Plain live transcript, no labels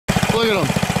look at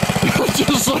him.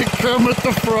 Just like Kermit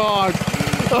the Frog.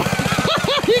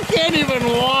 He can't even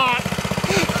walk.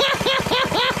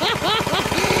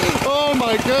 Oh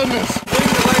my goodness.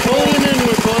 Pulling into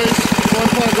it, boys. 1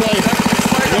 plug light.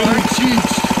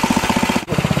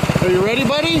 Are you ready,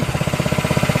 buddy? Yo,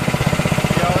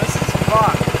 this is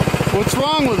fun. What's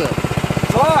wrong with it?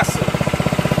 It's awesome.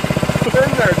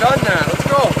 Been there, done that. Let's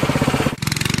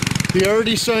go. He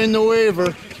already signed the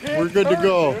waiver. We're good to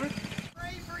go.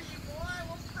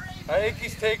 I think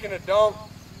he's taking a dump.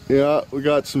 Yeah, we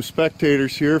got some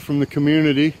spectators here from the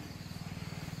community.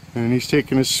 And he's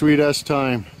taking his sweet ass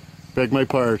time. Beg my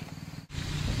pardon.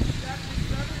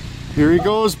 Here he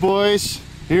goes, boys.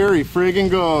 Here he friggin'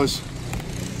 goes.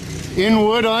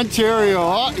 Inwood, Ontario.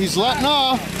 Oh, he's letting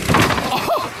off.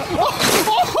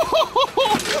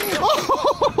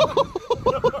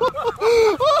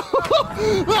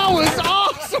 That was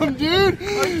awesome, dude.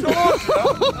 I told you.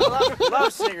 I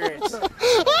love cigarettes.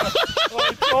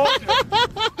 I told you.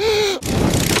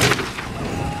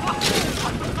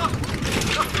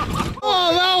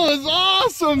 Oh, that was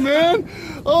awesome, man.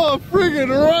 Oh, friggin'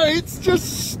 rights.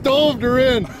 Just stoved her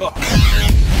in.